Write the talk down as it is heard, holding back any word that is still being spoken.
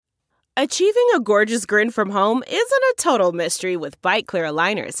Achieving a gorgeous grin from home isn't a total mystery with Bite Clear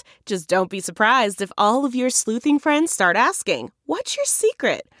aligners. Just don't be surprised if all of your sleuthing friends start asking, "What's your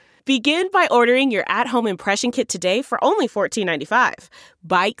secret?" Begin by ordering your at-home impression kit today for only $14.95.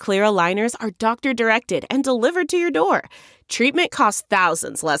 Bite Clear aligners are doctor-directed and delivered to your door. Treatment costs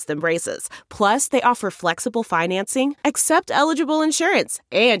thousands less than braces. Plus, they offer flexible financing, accept eligible insurance,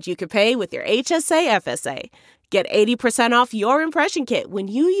 and you can pay with your HSA FSA. Get 80% off your impression kit when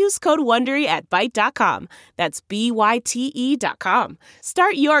you use code WONDERY at Byte.com. That's BYTE.com.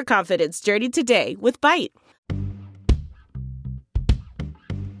 Start your confidence journey today with Byte.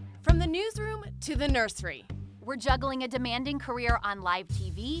 From the newsroom to the nursery, we're juggling a demanding career on live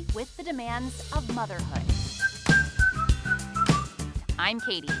TV with the demands of motherhood. I'm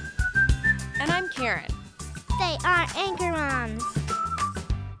Katie. And I'm Karen. They are AnchorMOMS.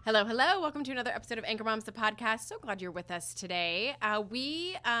 Hello, hello. Welcome to another episode of AnchorMOMS, the podcast. So glad you're with us today.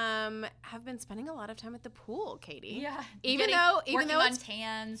 We have been spending a lot of time at the pool, Katie. Yeah. Even though working on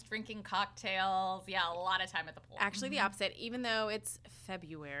tans, drinking cocktails. Yeah, a lot of time at the pool. Actually, the opposite. Even though it's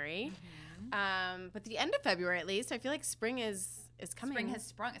February, but the end of February at least, I feel like spring is coming. Spring has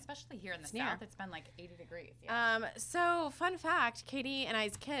sprung, especially here in the South. It's been like 80 degrees. Yeah. So fun fact, Katie and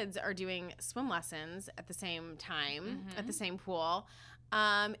I's kids are doing swim lessons at the same time at the same pool.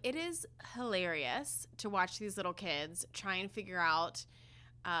 It is hilarious to watch these little kids try and figure out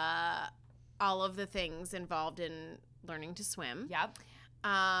all of the things involved in learning to swim. Yep.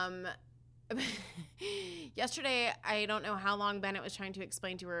 Yesterday, I don't know how long Bennett was trying to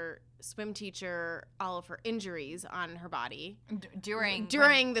explain to her swim teacher all of her injuries on her body during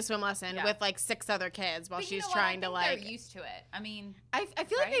the swim lesson with like 6 other kids while she's trying to like. They're used to it. I mean, I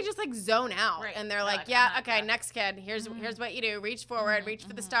feel like they just like zone out and they're like, yeah, okay, next kid. Here's what you do. Reach forward, reach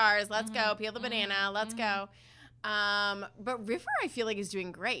for the stars. Let's go. Peel the banana. Let's go. But River, I feel like, is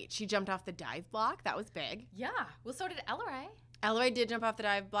doing great. She jumped off the dive block. That was big. Yeah. Well, so did Ellery. Ellery did jump off the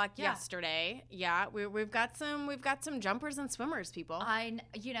dive block yesterday. Yeah, we've got some jumpers and swimmers, people. I'm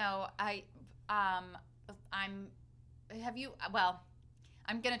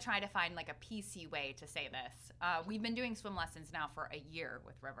gonna try to find like a PC way to say this. We've been doing swim lessons now for a year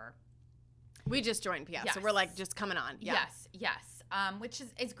with River. We just joined PS, so we're like just coming on. Yeah. Yes. Which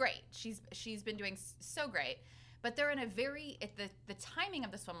is great. She's been doing so great. But they're in a the timing of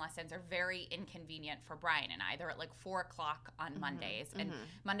the swim lessons are very inconvenient for Brian and I. They're at like 4 o'clock on Mondays. And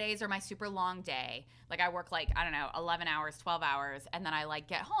Mondays are my super long day. Like I work 11 hours, 12 hours. And then I like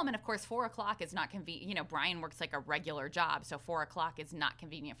get home. And of course, 4 o'clock is not convenient. You know, Brian works like a regular job. So 4 o'clock is not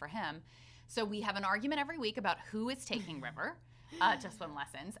convenient for him. So we have an argument every week about who is taking River to swim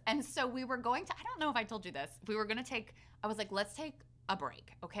lessons. And so we were going to, I don't know if I told you this. I was like, let's take a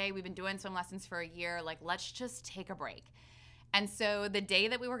break, okay? We've been doing swim lessons for a year. Like, let's just take a break. And so the day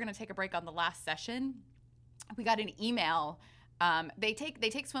that we were going to take a break on the last session, we got an email. They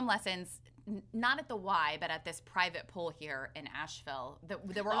take swim lessons not at the Y, but at this private pool here in Asheville. That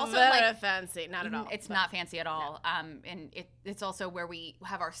we're also like fancy, not at all. It's not fancy at all. No. And it's also where we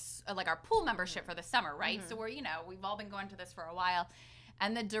have our pool membership for the summer, right? So we've all been going to this for a while.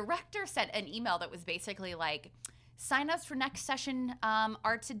 And the director sent an email that was basically like, sign-ups for next session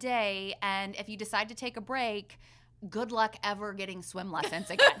are today, and if you decide to take a break, good luck ever getting swim lessons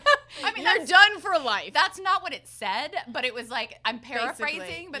again. I mean, you're done for life. That's not what it said, but it was like, I'm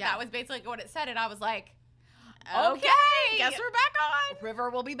paraphrasing, but that was basically what it said, and I was like, okay, guess we're back on. River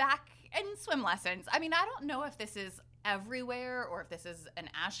will be back in swim lessons. I mean, I don't know if this is everywhere or if this is an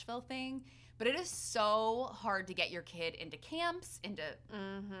Asheville thing, but it is so hard to get your kid into camps, into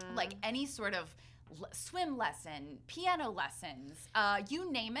like any sort of swim lesson, piano lessons,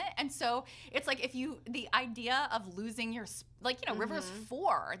 you name it. And so it's like the idea of losing your, River's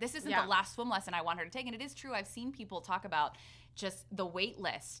 4. This isn't the last swim lesson I want her to take. And it is true. I've seen people talk about just the wait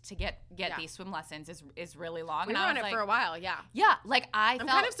list to get these swim lessons is really long. We were on it for a while, Yeah, like I'm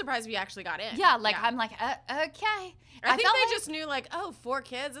kind of surprised we actually got in. Yeah, I'm like, okay. I think they just knew 4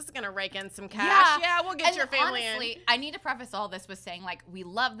 kids, this is going to rake in some cash. Yeah, we'll get your family honestly, I need to preface all this with saying, we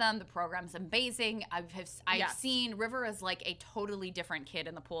love them. The program's amazing. I've seen River as a totally different kid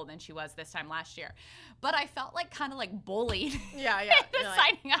in the pool than she was this time last year. But I felt kind of bullied. Yeah.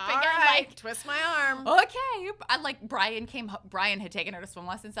 Signing up all again. Right, twist my arm. Okay. Brian had taken her to swim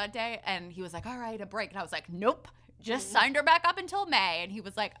lessons that day, and he was like, all right, a break. And I was like, nope, just signed her back up until May. And he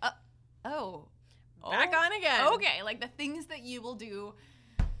was like, back on again. Okay, the things that you will do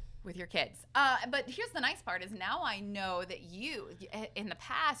with your kids. But here's the nice part is now I know that you, in the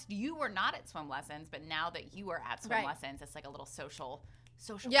past, you were not at swim lessons, but now that you are at swim lessons, it's like a little social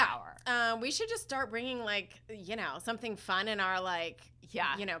social power. We should just start bringing something fun in our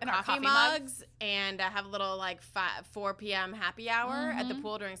in our coffee mugs and have a little 4 p.m. happy hour at the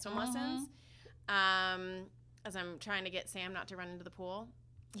pool during swim lessons. As I'm trying to get Sam not to run into the pool.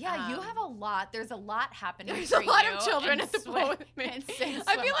 Yeah, you have a lot. There's a lot happening. There's a lot of children at the pool with me.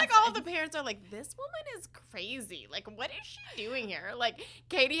 I feel like all the parents are like, this woman is crazy. Like, what is she doing here? Like,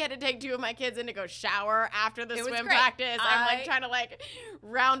 Katie had to take 2 of my kids in to go shower after the swim practice. I'm trying to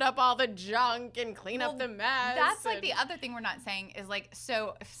round up all the junk and clean up the mess. That's the other thing we're not saying is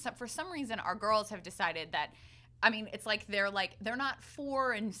so for some reason our girls have decided that. I mean, it's they're not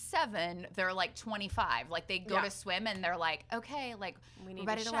 4 and 7. They're 25. They go to swim and they're okay, we need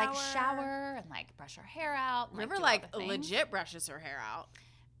ready to shower and brush our hair out. River legit brushes her hair out.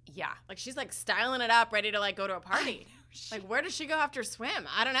 Yeah, she's styling it up, ready to go to a party. Where does she go after swim?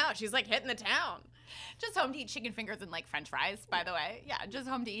 I don't know. She's hitting the town. Just home to eat chicken fingers and French fries, by the way. Yeah, just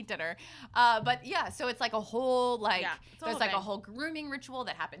home to eat dinner. But yeah, so it's a whole there's a whole grooming ritual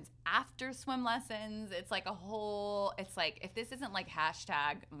that happens after swim lessons. It's a whole. It's if this isn't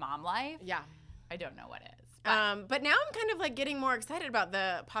hashtag mom life. Yeah, I don't know what is. But now I'm kind of getting more excited about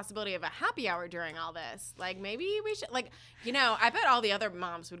the possibility of a happy hour during all this. Maybe we should I bet all the other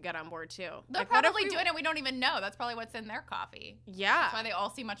moms would get on board too. They're probably doing it. We don't even know. That's probably what's in their coffee. Yeah. That's why they all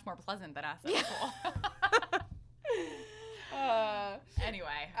seem much more pleasant than us at the pool.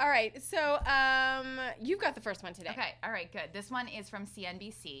 Anyway. All right. So you've got the first one today. Okay. All right. Good. This one is from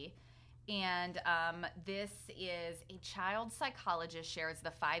CNBC. And this is a child psychologist shares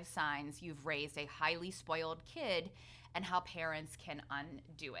the 5 signs you've raised a highly spoiled kid and how parents can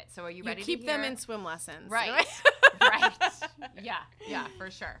undo it. So are you ready to hear? Keep them in swim lessons. Right. Right. Yeah, for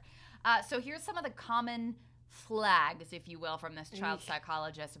sure. So here's some of the common flags, if you will, from this child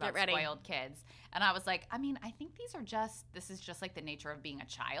psychologist about spoiled kids. And I was I think this is just the nature of being a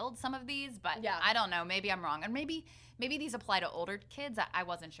child, some of these, but I don't know. Maybe I'm wrong. And maybe these apply to older kids. I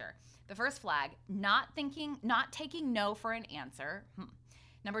wasn't sure. The first flag, not taking no for an answer.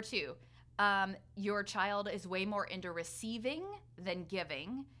 Number 2, your child is way more into receiving than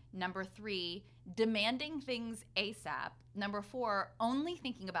giving. Number 3, demanding things ASAP. Number 4, only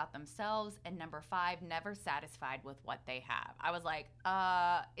thinking about themselves. And number 5, never satisfied with what they have. I was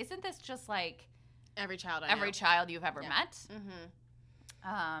isn't this just every child you've ever met?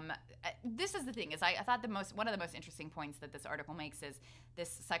 Mm-hmm. This is the thing is I thought one of the most interesting points that this article makes is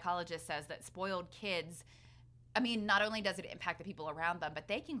this psychologist says that spoiled kids, not only does it impact the people around them, but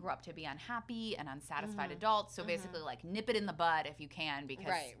they can grow up to be unhappy and unsatisfied adults. So basically nip it in the bud if you can,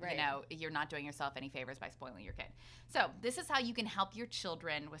 because you're not doing yourself any favors by spoiling your kid. So this is how you can help your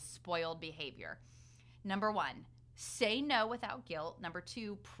children with spoiled behavior. Number 1, say no without guilt. Number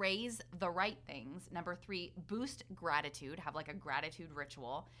 2, praise the right things. Number 3, boost gratitude. Have a gratitude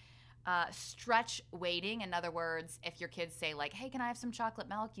ritual. Stretch waiting. In other words, if your kids say hey, can I have some chocolate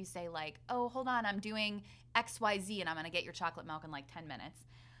milk? You say oh, hold on, I'm doing XYZ and I'm going to get your chocolate milk in 10 minutes.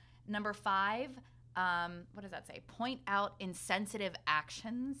 Number 5, what does that say? Point out insensitive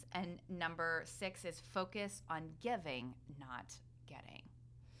actions. And number 6 is focus on giving, not getting.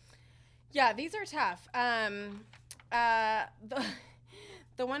 Yeah, these are tough.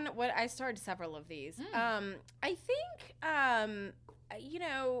 The one, I started several of these. I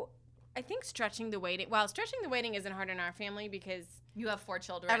think stretching the waiting. Well, stretching the waiting isn't hard in our family because you have 4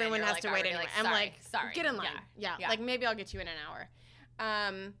 children. Everyone has to wait anyway. Sorry, get in line. Yeah. Maybe I'll get you in an hour.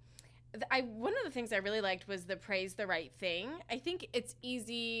 One of the things I really liked was the praise the right thing. I think it's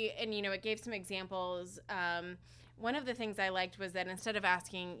easy, and it gave some examples. One of the things I liked was that instead of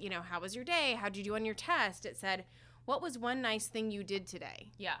asking, how was your day? How'd you do on your test? It said, what was one nice thing you did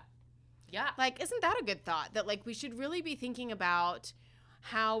today? Yeah. Yeah. Isn't that a good thought? That we should really be thinking about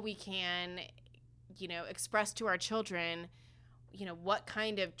how we can, express to our children, what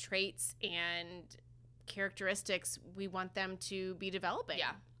kind of traits and characteristics we want them to be developing.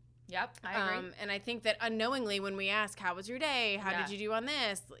 Yeah. Yep, I agree. And I think that unknowingly when we ask, how was your day? How did you do on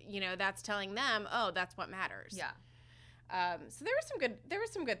this? That's telling them, oh, that's what matters. Yeah. So there were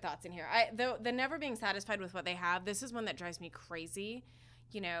some good thoughts in here. The never being satisfied with what they have, this is one that drives me crazy.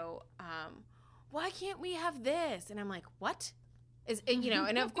 Why can't we have this? And I'm like, what?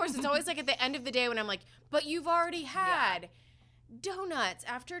 And of course it's always at the end of the day when I'm like, but you've already had donuts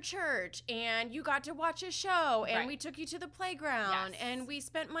after church and you got to watch a show and we took you to the playground and we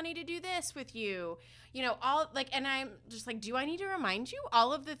spent money to do this with you. And I'm just do I need to remind you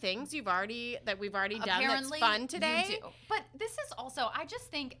all of the things we've already done that's fun today? You do. But this is also, I just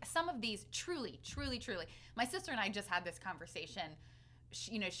think some of these truly, truly, truly, my sister and I just had this conversation.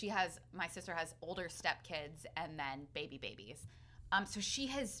 My sister has older stepkids and then babies. So she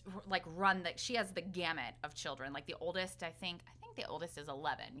has like she has the gamut of children. Like the oldest, I think the oldest is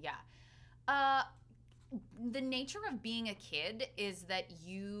 11. Yeah. The nature of being a kid is that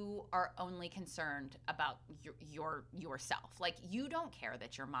you are only concerned about yourself. Like you don't care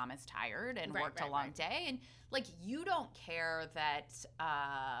that your mom is tired and worked a long day, and like you don't care that.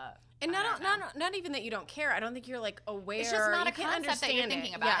 And not even that you don't care. I don't think you're like aware. It's just not a concept that you're it.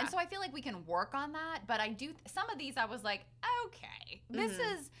 thinking about. And so I feel like we can work on that. But I do some of these. I was like, okay,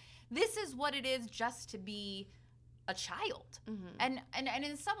 this is what it is just to be a child. And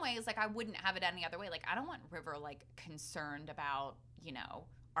in some ways, like I wouldn't have it any other way. Like I don't want River like concerned about, you know,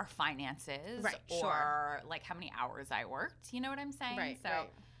 our finances or like how many hours I worked. You know what I'm saying? Right. So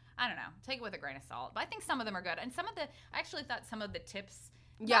I don't know. Take it with a grain of salt. But I think some of them are good. And I actually thought some of the tips,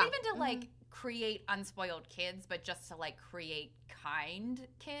 not even to like create unspoiled kids, but just to like create kind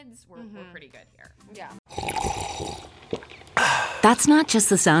kids were pretty good here. Yeah. That's not just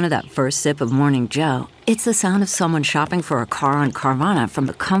the sound of that first sip of Morning Joe. It's the sound of someone shopping for a car on Carvana from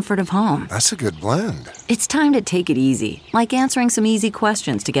the comfort of home. That's a good blend. It's time to take it easy, like answering some easy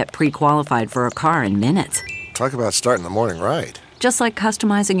questions to get pre-qualified for a car in minutes. Talk about starting the morning right. Just like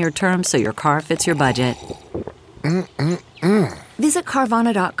customizing your terms so your car fits your budget. Visit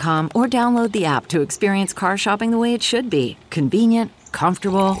Carvana.com or download the app to experience car shopping the way it should be. Convenient,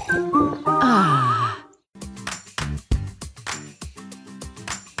 comfortable. Ah.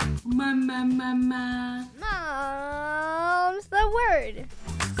 Mom's the word.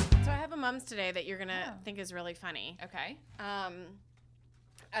 So I have a Mom's today that you're going to think is really funny. Okay.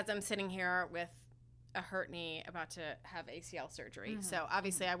 As I'm sitting here with a hurt knee about to have ACL surgery. So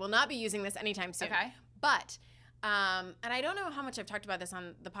obviously I will not be using this anytime soon. Okay. But, and I don't know how much I've talked about this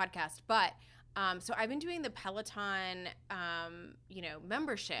on the podcast, but so I've been doing the Peloton,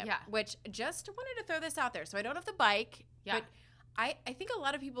 membership, which just wanted to throw this out there. So I don't have the bike, but I think a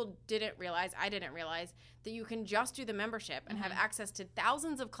lot of people didn't realize, I didn't realize, that you can just do the membership and have access to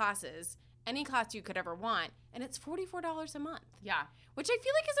thousands of classes, any class you could ever want, and it's $44 a month. Yeah. Which I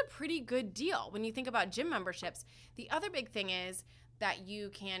feel like is a pretty good deal when you think about gym memberships. The other big thing is that you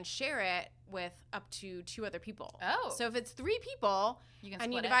can share it with up to 2 other people. Oh. So if it's 3 people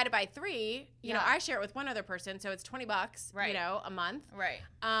and you divide it by 3, you know, I share it with one other person, so it's $20, you know, a month. Right.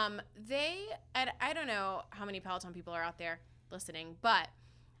 And I don't know how many Peloton people are out there listening, but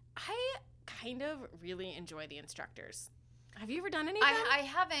I kind of really enjoy the instructors. Have you ever done any of them? I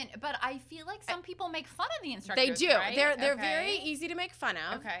haven't, but I feel like some people make fun of the instructors. They do. Right? They're very easy to make fun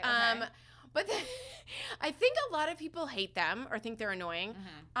of. Okay. But I think a lot of people hate them or think they're annoying.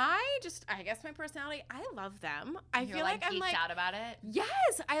 I guess my personality, I love them. I feel like I'm like out about it.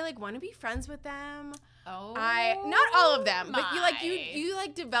 Yes, I like want to be friends with them. Oh, not all of them, but you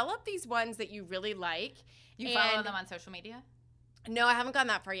like develop these ones that you really like. You follow them on social media? No, I haven't gone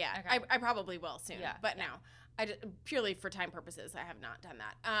that far yet. Okay. I probably will soon. Yeah. But no, purely for time purposes, I have not done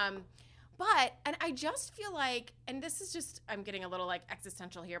that. And I just feel like, and this is just, I'm getting a little like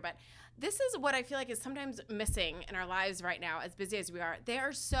existential here, but this is what I feel like is sometimes missing in our lives right now, as busy as we are. They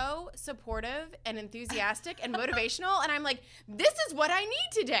are so supportive and enthusiastic and motivational. And I'm like, this is what I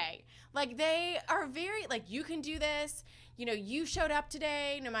need today. Like they are very, like, you can do this. You know, you showed up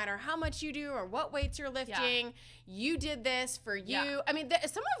today, no matter how much you do or what weights you're lifting. Yeah. You did this for you. Yeah. I mean,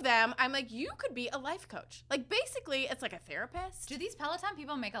 some of them, I'm like, you could be a life coach. Like, basically, it's like a therapist. Do these Peloton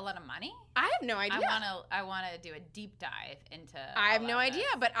people make a lot of money? I have no idea. I want to do a deep dive into. I have no idea,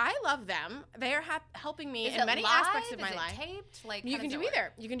 but I love them. They are helping me in many live? aspects of my life. Taped? Like, you can do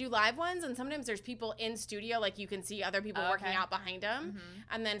either. You can do live ones, and sometimes there's people in studio, like you can see other people working out behind them,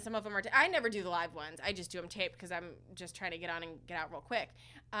 and then some of them are. I never do the live ones. I just do them taped because I'm just trying to get on and get out real quick.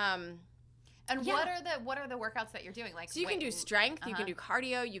 And what are the workouts that you're doing? Like, so you can do strength, you can do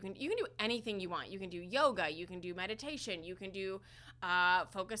cardio, you can do anything you want. You can do yoga, you can do meditation, you can do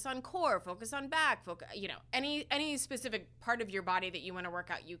focus on core, focus on back, any specific part of your body that you want to work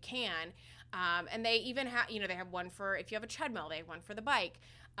out, you can. And they even have, they have one for if you have a treadmill, they have one for the bike.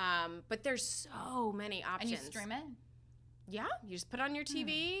 But there's so many options. And you stream it? Yeah, you just put it on your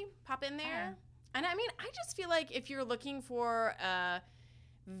TV, pop in there. And I mean, I just feel like if you're looking for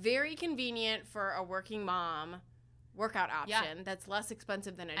very convenient for a working mom workout option that's less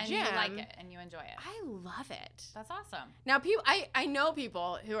expensive than a gym. And you like it and you enjoy it. I love it. That's awesome. Now, people, I know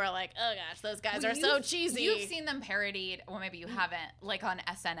people who are like, oh gosh, those guys are so cheesy. You've seen them parodied, or maybe you haven't, like on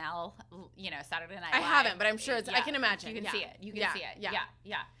SNL, Saturday Night Live. I haven't, but I'm sure I can imagine. You can see it. You can see it.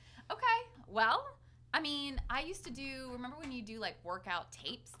 Yeah. Okay. Well, I mean, I used to remember when you do like workout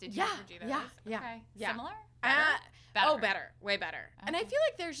tapes? Did you ever do those? Yeah. Okay. Yeah. Similar? Better? Oh, better. Way better. Okay. And I feel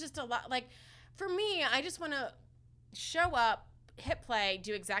like there's just a lot, like, for me, I just want to show up, hit play,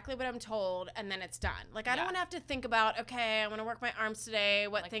 do exactly what I'm told, and then it's done. Like, I don't want to have to think about, okay, I want to work my arms today.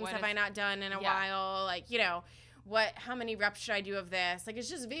 What things have I not done in a while? Like, you know, how many reps should I do of this? Like, it's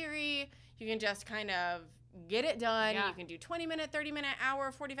just you can just kind of get it done. Yeah. You can do 20-minute, 30-minute,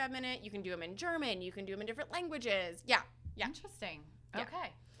 hour, 45-minute. You can do them in German. You can do them in different languages. Yeah. Interesting. Yeah.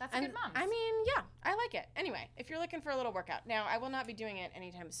 Okay. That's a good mom. I mean, yeah, I like it. Anyway, if you're looking for a little workout. Now, I will not be doing it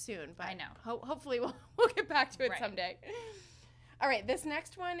anytime soon, but I know. Hopefully we'll get back to it someday. All right, this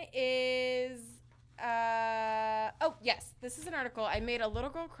next one is yes, this is an article. I made a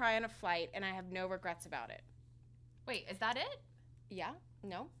little girl cry on a flight and I have no regrets about it. Wait, is that it? Yeah?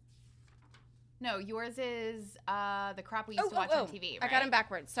 No? No, yours is the crap we used to watch on TV, right? I got them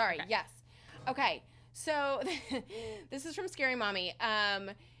backwards. Sorry. Okay. Yes. Okay. So this is from Scary Mommy.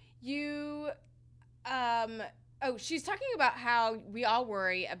 She's talking about how we all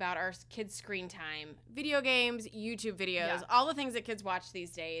worry about our kids' screen time, video games, YouTube videos, all the things that kids watch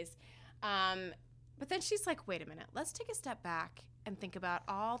these days. But then she's like, wait a minute, let's take a step back and think about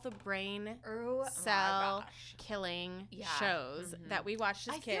all the brain cell killing shows that we watched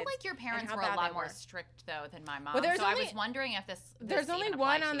as kids. I feel like your parents were a lot more strict, though, than my mom. Well, I was wondering if there's only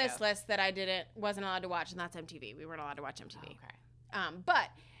one on this list that I wasn't allowed to watch, and that's MTV. We weren't allowed to watch MTV. Oh, okay. But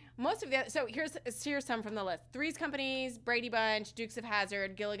most of the other, so here's some from the list: Three's Companies, Brady Bunch, Dukes of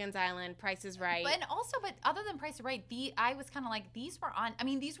Hazzard, Gilligan's Island, Price is Right. But other than Price is Right, I was kind of like, these were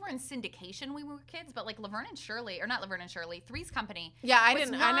in syndication when we were kids, but like Laverne and Shirley, Three's Company. Yeah, I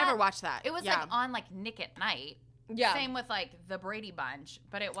never watched that. It was like on like Nick at Night. Yeah. Same with like the Brady Bunch,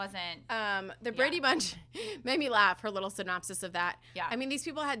 but it wasn't. The Brady Bunch made me laugh. Her little synopsis of that. Yeah. I mean, these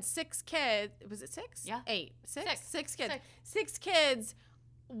people had 6 kids. Was it 6? Yeah. 8. 6? 6 kids. 6. 6 kids,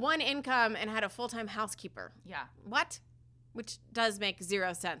 1 income, and had a full-time housekeeper. Yeah. What? Which does make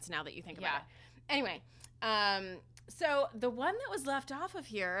 0 sense now that you think about it. Anyway, so the one that was left off of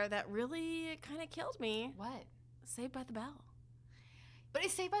here that really kind of killed me. What? Saved by the Bell. But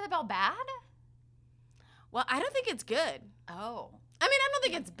is Saved by the Bell bad? Well, I don't think it's good. Oh. I mean, I don't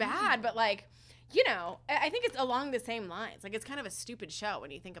think it's bad, but like, you know, I think it's along the same lines. Like, it's kind of a stupid show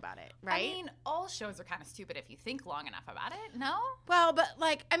when you think about it, right? I mean, all shows are kind of stupid if you think long enough about it, no? Well, but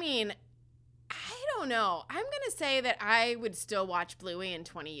like, I mean, I don't know. I'm going to say that I would still watch Bluey in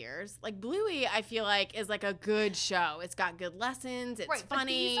 20 years. Like, Bluey, I feel like, is like a good show. It's got good lessons. It's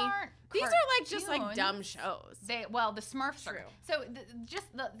funny. But these are like just like dumb shows. The Smurfs are. So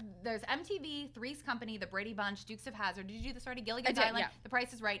there's MTV, Three's Company, The Brady Bunch, Dukes of Hazzard. Did you do this already? Gilligan's Island, yeah. The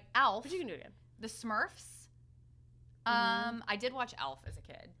Price is Right, Elf. But you can do it again. The Smurfs. I did watch Elf as a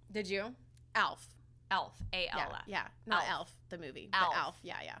kid. Did you? Elf. Elf. A-L-F. Yeah. Not Elf, the movie. Elf. But Elf.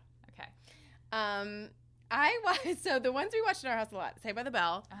 Yeah. Okay. So the ones we watched in our house a lot, Saved by the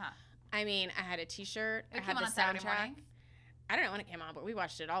Bell. Uh-huh. I mean, I had a T-shirt. I had the soundtrack. I don't know when it came on, but we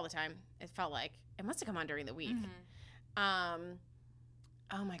watched it all the time. It felt like it must have come on during the week. Mm-hmm.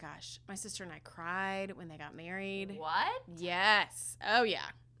 Oh my gosh, my sister and I cried when they got married. What? Yes. Oh yeah.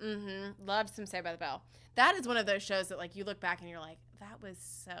 Mm-hmm. Loved some Saved by the Bell. That is one of those shows that like you look back and you're like, that was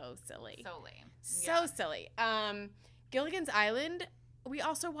so silly. So lame. So silly. Gilligan's Island. We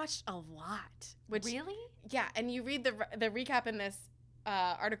also watched a lot. Really? Yeah, and you read the recap in this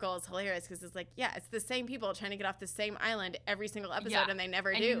article is hilarious because it's like, yeah, it's the same people trying to get off the same island every single episode, and they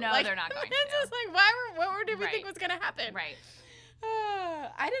never do. No, like, they're not going to. It's just like, what did we think was going to happen? Right.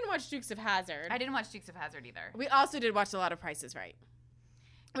 I didn't watch Dukes of Hazzard. I didn't watch Dukes of Hazzard either. We also did watch a lot of Price is Right.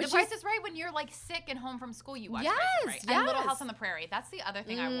 The Price is Right when you're like sick and home from school, you watch Price is Right. Yes. And Little House on the Prairie. That's the other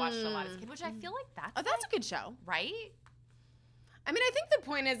thing I watched a lot as a kid, which I feel like that's a good show. Right? I mean, I think the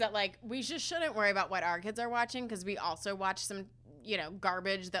point is that, like, we just shouldn't worry about what our kids are watching because we also watch some, you know,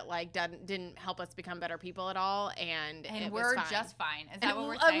 garbage that, like, didn't help us become better people at all, and it we're was fine. just fine. Is that what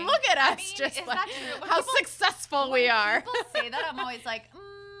we're saying? Look at us, just like how successful we are. When people say that, I'm always like,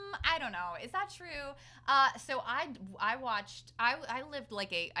 I don't know. Is that true? So I lived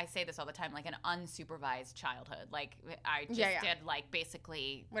like I say this all the time, like an unsupervised childhood. Like I just did like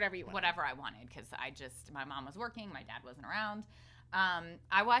basically whatever I wanted because my mom was working, my dad wasn't around.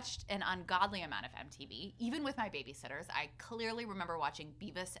 I watched an ungodly amount of MTV, even with my babysitters. I clearly remember watching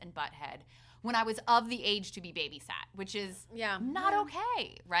Beavis and Butthead when I was of the age to be babysat, which is not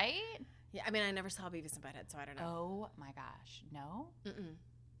okay, right? Yeah, I mean, I never saw Beavis and Butthead, so I don't know. Oh my gosh, no? Mm-mm.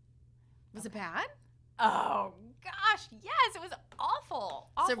 Was it bad? Oh gosh, yes, it was awful.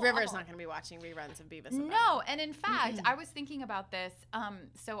 So River's not going to be watching reruns of Beavis and Butthead. No, and in fact, I was thinking about this.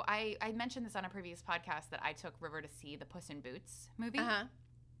 So I mentioned this on a previous podcast that I took River to see the Puss in Boots movie,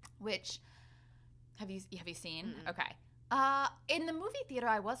 which have you seen? Mm-mm. Okay. In the movie theater,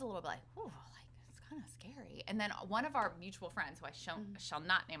 I was a little bit like, ooh, like it's kind of scary. And then one of our mutual friends, who I shall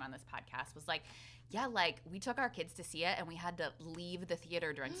not name on this podcast, was like, yeah, like we took our kids to see it and we had to leave the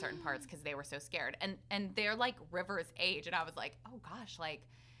theater during certain parts because they were so scared. And they're like River's age. And I was like, oh gosh, like,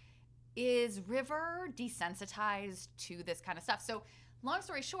 is River desensitized to this kind of stuff? So long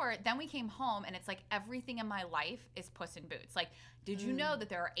story short, then we came home and it's like everything in my life is Puss in Boots. Like, did you know that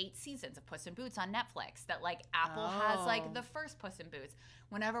there are 8 seasons of Puss in Boots on Netflix? That like Apple has like the first Puss in Boots.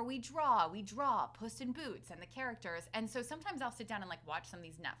 Whenever we draw Puss in Boots and the characters. And so sometimes I'll sit down and like watch some of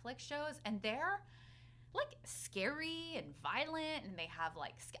these Netflix shows and they're like scary and violent and they have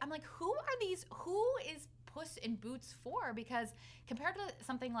like, I'm like, who is Puss in Boots for? Because compared to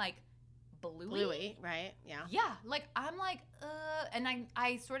something like Bluey, right? Yeah. Yeah, like I'm like, and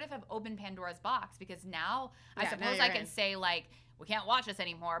I sort of have opened Pandora's box because now I suppose I can say like, we can't watch this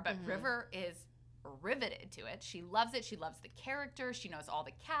anymore, but River is riveted to it. She loves it. She loves the characters. She knows all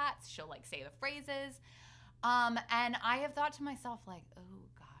the cats. She'll like say the phrases. And I have thought to myself like, oh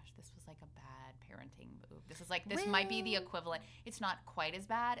gosh, this was like a bad parenting move. This is like, this might be the equivalent. It's not quite as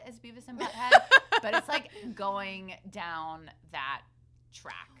bad as Beavis and Butthead, but it's like going down that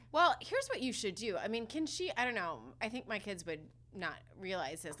track. Well, here's what you should do. I mean, I don't know. I think my kids would not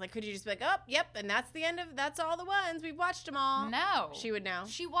realize this. Like, could you just be like, oh, yep, and that's all the ones. We've watched them all. No. She would know.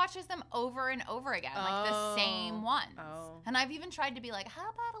 She watches them over and over again, like the same ones. Oh. And I've even tried to be like, how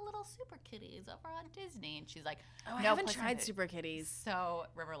about a little Super Kitties over on Disney? And she's like, oh, I no, haven't tried Super Kitties. So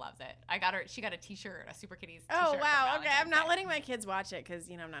River loves it. She got a t-shirt, a Super Kitties t-shirt. Oh, wow. Okay, I'm not Day. letting my kids watch it because,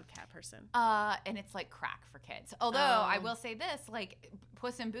 I'm not a cat person. And it's like crack for kids. Although I will say this, like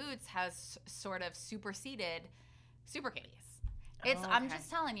Puss in Boots has sort of superseded Super Kitties. I'm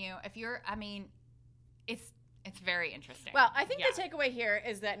just telling you, it's very interesting. Well, I think the takeaway here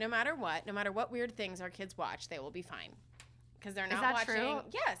is that no matter what weird things our kids watch, they will be fine. Because they're not watching. True?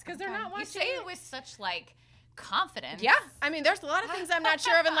 Yes, because they're not watching. You say it with such like confidence. Yeah. I mean, there's a lot of things I'm not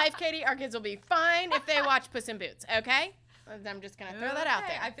sure of in life, Katie. Our kids will be fine if they watch Puss in Boots, okay? I'm just going to throw that out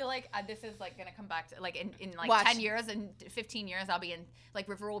there. I feel like this is like going to come back to like in like 10 years and 15 years I'll be in like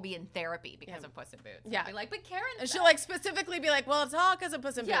River will be in therapy because of Puss in Boots. Yeah. I'll be like, but Karen and she'll like specifically be like, well, it's all because of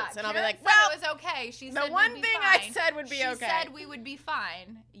Puss in Boots. And I'll be like, well, it was okay. She the said one we'd be thing fine. I said would be okay. She said we would be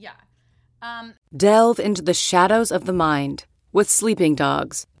fine. Yeah. Delve into the shadows of the mind with Sleeping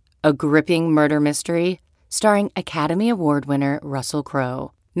Dogs, a gripping murder mystery starring Academy Award winner Russell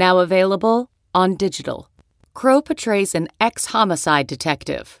Crowe. Now available on digital. Crowe portrays an ex-homicide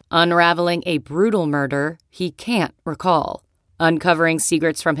detective, unraveling a brutal murder he can't recall. Uncovering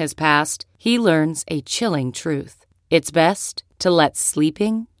secrets from his past, he learns a chilling truth. It's best to let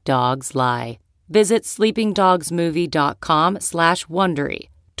sleeping dogs lie. Visit sleepingdogsmovie.com/Wondery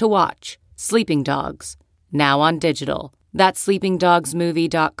to watch Sleeping Dogs, now on digital. That's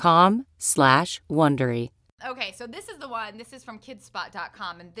sleepingdogsmovie.com/Wondery. Okay, so this is the one. This is from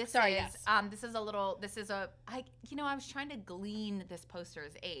kidspot.com, and this I was trying to glean this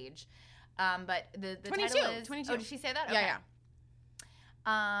poster's age, but the 22, title is 22. Oh, did she say that? Okay. Yeah.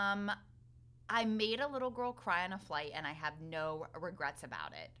 I made a little girl cry on a flight, and I have no regrets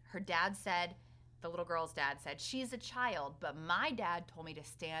about it. The little girl's dad said, she's a child, but my dad told me to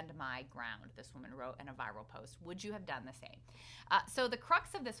stand my ground, this woman wrote in a viral post. Would you have done the same? So the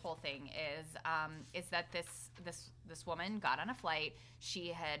crux of this whole thing is that this woman got on a flight.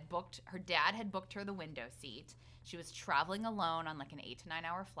 Her dad had booked her the window seat. She was traveling alone on like an 8 to 9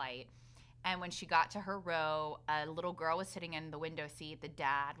 hour flight. And when she got to her row, a little girl was sitting in the window seat. The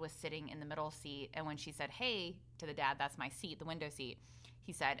dad was sitting in the middle seat. And when she said, hey, to the dad, that's my seat, the window seat,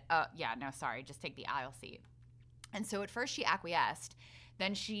 he said, yeah, no, sorry, just take the aisle seat. And so at first she acquiesced.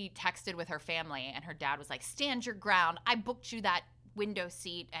 Then she texted with her family, and her dad was like, stand your ground. I booked you that window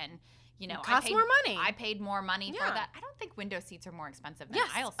seat, and, it costs more money. I paid more money for that. I don't think window seats are more expensive than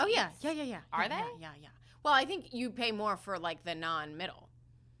aisle seats. Oh, yeah. Are they? Yeah. Well, I think you pay more for, like, the non-middle.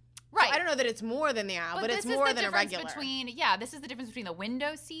 Right. So I don't know that it's more than the aisle, but it's more than a regular. This is the difference between the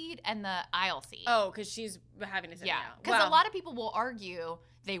window seat and the aisle seat. Oh, because she's having to sit in the aisle. Because a lot of people will argue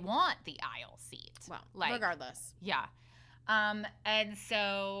they want the aisle seat. Well, regardless. Yeah. And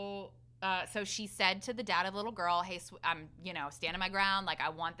so she said to the dad of the little girl, hey, I'm, standing my ground. Like, I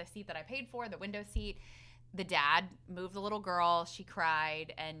want the seat that I paid for, the window seat. The dad moved the little girl. She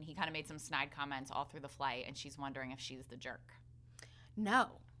cried, and he kind of made some snide comments all through the flight, and she's wondering if she's the jerk.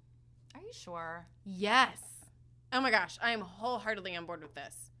 No. Are you sure? Yes. Oh my gosh, I am wholeheartly on board with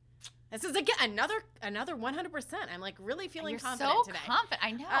this. This is again another 100%. I'm like really feeling confident today. You're so confident.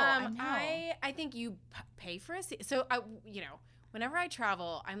 I know. I think you pay for a seat. So whenever I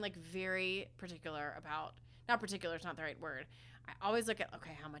travel, I'm like very particular about. Not particular is not the right word. I always look at,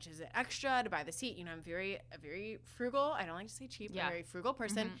 okay, how much is it extra to buy the seat? You know, I'm very frugal. I don't like to say cheap. I'm a very frugal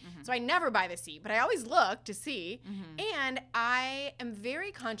person. So I never buy the seat, but I always look to see. And I am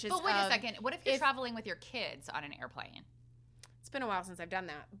very conscious But wait a second. What if you're traveling with your kids on an airplane? It's been a while since I've done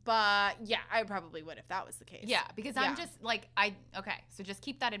that. But yeah, I probably would if that was the case. Yeah, because I'm just like, okay, so just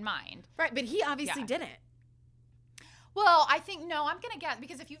keep that in mind. Right, but he obviously didn't. Well, I think, no, I'm going to guess,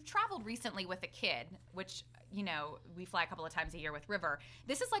 because if you've traveled recently with a kid, which, you know, we fly a couple of times a year with River,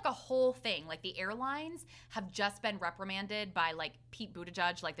 this is like a whole thing. Like, the airlines have just been reprimanded by, like, Pete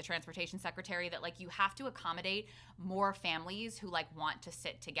Buttigieg, like the transportation secretary, that, like, you have to accommodate more families who, like, want to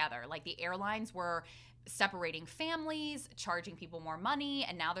sit together. Like, the airlines were separating families, charging people more money,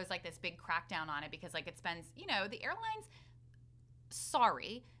 and now there's, like, this big crackdown on it because, like, it spends, you know, the airlines,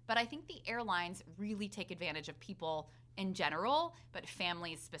 sorry, but I think the airlines really take advantage of people in general, but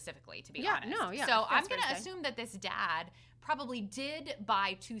families specifically, to be honest. So I'm going to assume that this dad probably did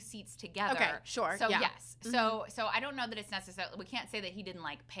buy 2 seats together. Okay, sure. So yes. So I don't know that it's necessarily, we can't say that he didn't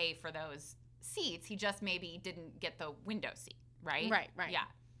like pay for those seats. He just maybe didn't get the window seat, right? Right. Yeah.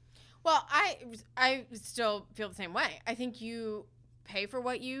 Well, I still feel the same way. I think you pay for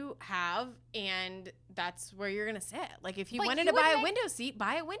what you have, and that's where you're going to sit. Like, if he wanted to buy a window seat,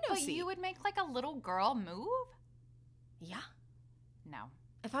 buy a window seat. But you would make, like, a little girl move? Yeah. No.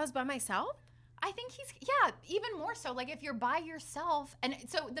 If I was by myself? I think even more so. Like, if you're by yourself, and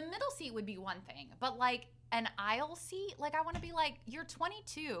so the middle seat would be one thing, but, like, an aisle seat, like, I want to be like, you're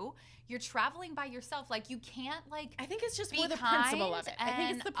 22, you're traveling by yourself, like, you can't, like, I think it's just more the principle of it. I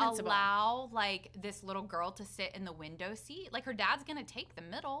think it's the principle. Allow, like, this little girl to sit in the window seat. Like, her dad's gonna take the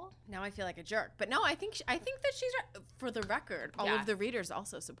middle. Now I feel like a jerk, but no, I think that she's, for the record, all of the readers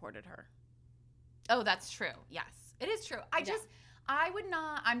also supported her. Oh, that's true. Yes, it is true.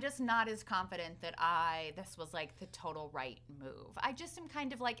 I'm just not as confident that this was, like, the total right move. I just am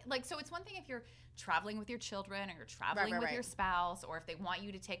kind of like, so it's one thing if you're traveling with your children, or you're traveling with your spouse, or if they want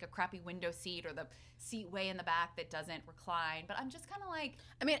you to take a crappy window seat or the seat way in the back that doesn't recline. But I'm just kind of like,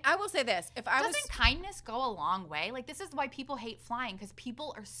 I mean, I will say this. Doesn't kindness go a long way? Like, this is why people hate flying, because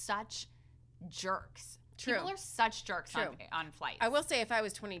people are such jerks. True. People are such jerks on flights. I will say, if I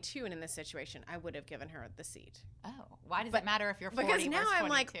was 22 and in this situation, I would have given her the seat. Oh, why does it matter if you're 40 Because now I'm,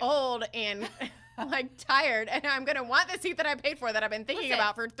 like, 22? old and like tired, and I'm going to want the seat that I paid for that I've been thinking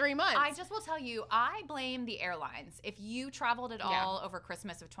about for 3 months. I just will tell you, I blame the airlines. If you traveled at all over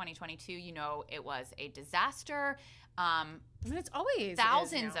Christmas of 2022, you know it was a disaster. I mean, it's always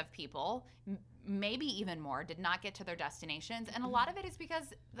thousands of people, maybe even more, did not get to their destinations, and a lot of it is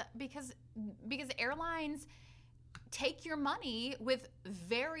because airlines take your money with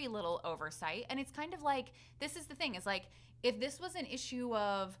very little oversight. And it's kind of like, this is the thing, is like, if this was an issue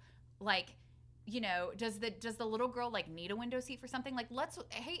of, like, you know, does the little girl, like, need a window seat for something? Like,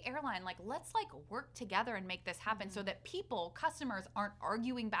 hey, airline, like, let's, like, work together and make this happen so that customers aren't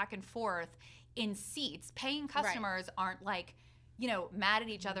arguing back and forth in seats. Paying customers aren't, like, you know, mad at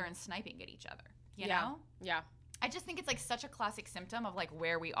each other and sniping at each other, you know? Yeah. I just think it's, like, such a classic symptom of, like,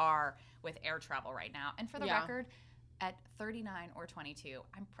 where we are with air travel right now. And for the record, at 39 or 22,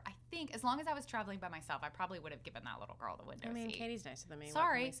 I think, as long as I was traveling by myself, I probably would have given that little girl the window seat. I mean, Katie's nicer than me.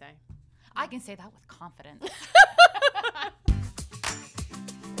 Sorry. What can we say? I can say that with confidence.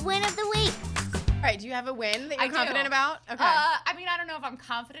 Win of the week. All right, do you have a win that you're I confident do. about? Okay. I mean, I don't know if I'm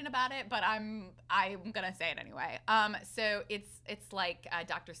confident about it, but I'm gonna say it anyway. So it's like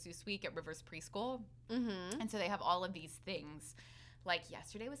Dr. Seuss week at Rivers Preschool, and so they have all of these things. Like,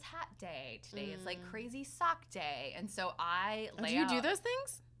 yesterday was hat day. Today is, like, crazy sock day, and so I lay do you do those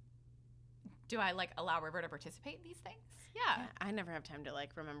things? Do I, like, allow River to participate in these things? Yeah. I never have time to,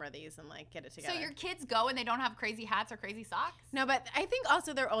 like, remember these and, like, get it together. So your kids go and they don't have crazy hats or crazy socks? No, but I think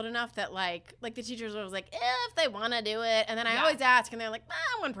also they're old enough that, like the teachers were like, if they want to do it. And then I always ask, and they're like,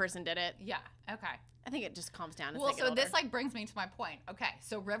 one person did it. Yeah. Okay. I think it just calms down as well, they get so older. this, like, brings me to my point. Okay,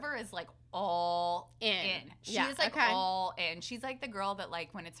 so River is, like, all in. She is, like, all in. She's, like, the girl that,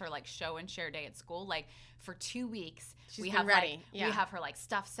 like, when it's her, like, show and share day at school, like, for 2 weeks, we have ready. We have her, like,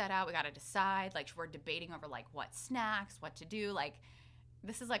 stuff set out. We got to decide. Like, we're debating over, like, what snacks, what to do. Like,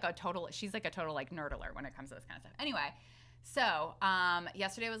 this is, like, she's, like, a total, like, nerd alert when it comes to this kind of stuff. Anyway, so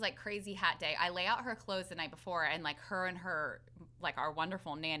yesterday was, like, crazy hat day. I lay out her clothes the night before, and, like, her and her, like, our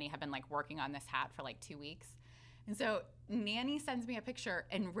wonderful nanny have been, like, working on this hat for, like, 2 weeks. And so nanny sends me a picture,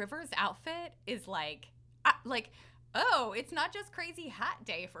 and River's outfit is, like, oh, it's not just crazy hat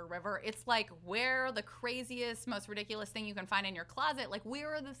day for River. It's, like, wear the craziest, most ridiculous thing you can find in your closet. Like,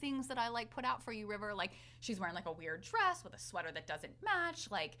 where are the things that I, like, put out for you, River? Like, she's wearing, like, a weird dress with a sweater that doesn't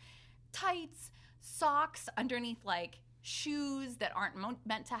match, like, tights, socks underneath, like, shoes that aren't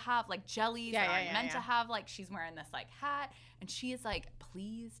meant to have, like jellies that aren't meant to have, like she's wearing this like hat, and she is like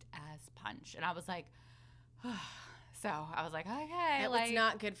pleased as punch. And I was like, so I was like, okay, It like was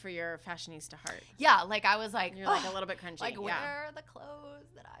not good for your fashionista heart. yeah, like I was like, You're like a little bit crunchy. like where are the clothes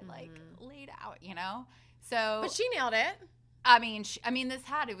that I like laid out, you know? So, but she nailed it. I mean, this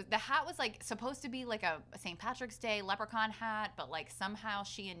hat, the hat was like supposed to be like a St. Patrick's Day leprechaun hat, but like somehow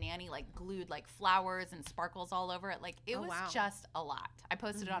she and Nanny like glued like flowers and sparkles all over it. Like it was just a lot. I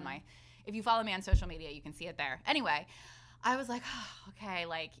posted it on if you follow me on social media, you can see it there. Anyway, I was like, oh, okay,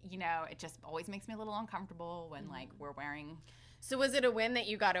 like, you know, it just always makes me a little uncomfortable when like we're wearing. So was it a win that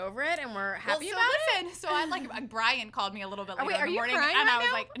you got over it and were happy about it? So I like Brian called me a little bit later in the morning, crying and right I was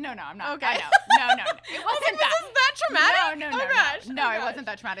now? like, no, I'm not. Okay. I know. No. It wasn't that traumatic? No. Oh gosh. No, it wasn't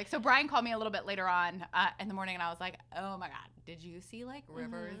that traumatic. So Brian called me a little bit later on in the morning, and I was like, oh my God, did you see like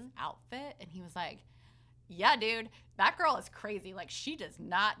River's outfit? And he was like, yeah, dude, that girl is crazy. Like, she does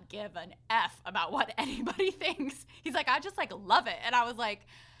not give an F about what anybody thinks. He's like, I just like love it. And I was like,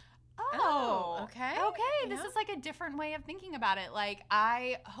 oh, okay. Okay, this is like a different way of thinking about it. Like,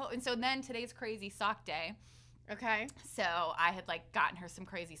 and so then today's crazy sock day. Okay. So I had like gotten her some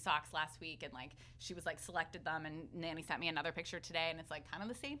crazy socks last week, and like she was like selected them, and Nanny sent me another picture today, and it's like kind of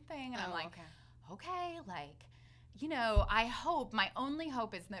the same thing. And I'm like, okay, like, you know, my only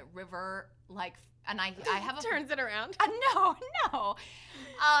hope is that River like, and I have a turns it around. No,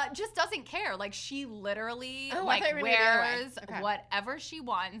 just doesn't care. Like she literally like wears whatever she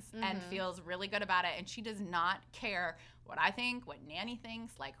wants and feels really good about it, and she does not care what I think, what Nanny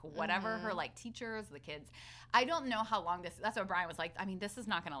thinks, like whatever her like teachers, the kids. I don't know how long that's what Brian was like. I mean, this is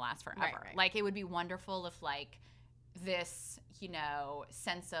not going to last forever. Right. Like it would be wonderful if like this, you know,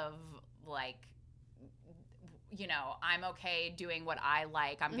 sense of like, you know, I'm okay doing what I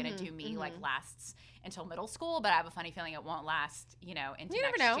like. I'm going to do me like lasts until middle school, but I have a funny feeling it won't last, you know, into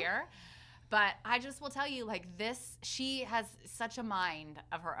next year. But I just will tell you, like, she has such a mind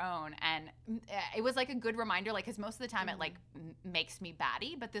of her own. And it was like a good reminder, like, because most of the time it like makes me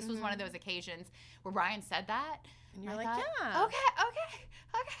batty. But this was one of those occasions where Brian said that. And you're I like, thought, yeah.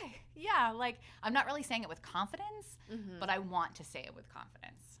 Okay. Yeah. Like, I'm not really saying it with confidence, but I want to say it with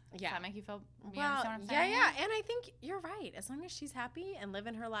confidence. Yeah. Does that make you feel, well, understand what I'm saying? Yeah. And I think you're right. As long as she's happy and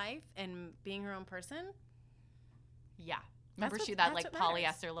living her life and being her own person. Yeah. Remember that like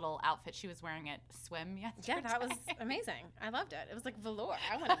polyester little outfit she was wearing at swim yesterday? Yeah, that was amazing. I loved it. It was like velour.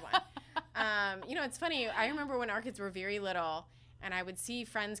 I wanted one. You know, it's funny. I remember when our kids were very little, and I would see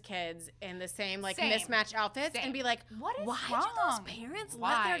friends' kids in the same like mismatched outfits and be like, why do those parents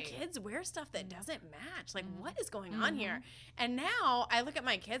let their kids wear stuff that doesn't match? Like, what is going on here? And now I look at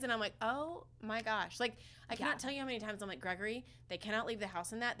my kids and I'm like, oh my gosh. Like, I cannot tell you how many times I'm like, Gregory, they cannot leave the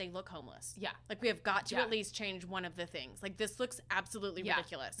house in that. They look homeless. Yeah. Like, we have got to at least change one of the things. Like, this looks absolutely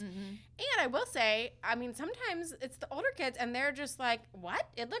ridiculous. And I will say, I mean, sometimes it's the older kids and they're just like, what?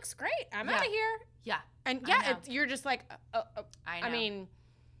 It looks great. I'm out of here. Yeah. And you're just like, I know. I mean,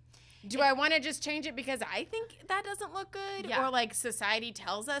 do I want to just change it because I think that doesn't look good? Yeah. Or like society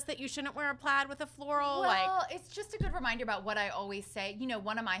tells us that you shouldn't wear a plaid with a floral? Well, it's just a good reminder about what I always say. You know,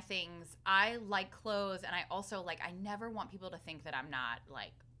 one of my things, I like clothes, and I also like, I never want people to think that I'm not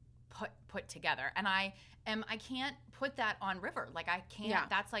like put together. And I can't put that on River. Like I can't,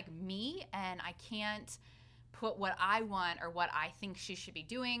 that's like me, and I can't put what I want or what I think she should be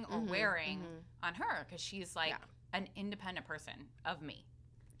doing or wearing on her, because she's like an independent person of me.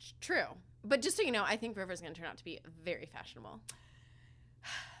 True. But just so you know, I think River's going to turn out to be very fashionable.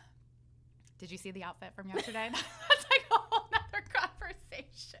 Did you see the outfit from yesterday? That's like a whole nother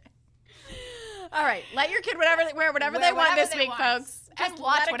conversation. All right. Let your kid wear whatever they want this week, folks. Just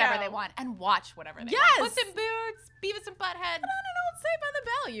watch whatever they want. And watch whatever they want. Puss in Boots, Beavis and Butthead. Put on an old Saved by the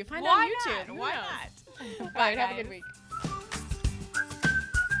Bell. You find it on YouTube. Why not? All right. Have a good week.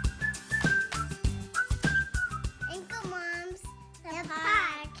 AnchorMOMS, the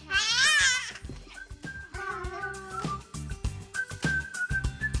podcast.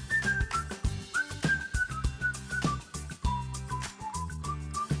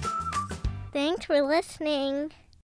 Thanks for listening.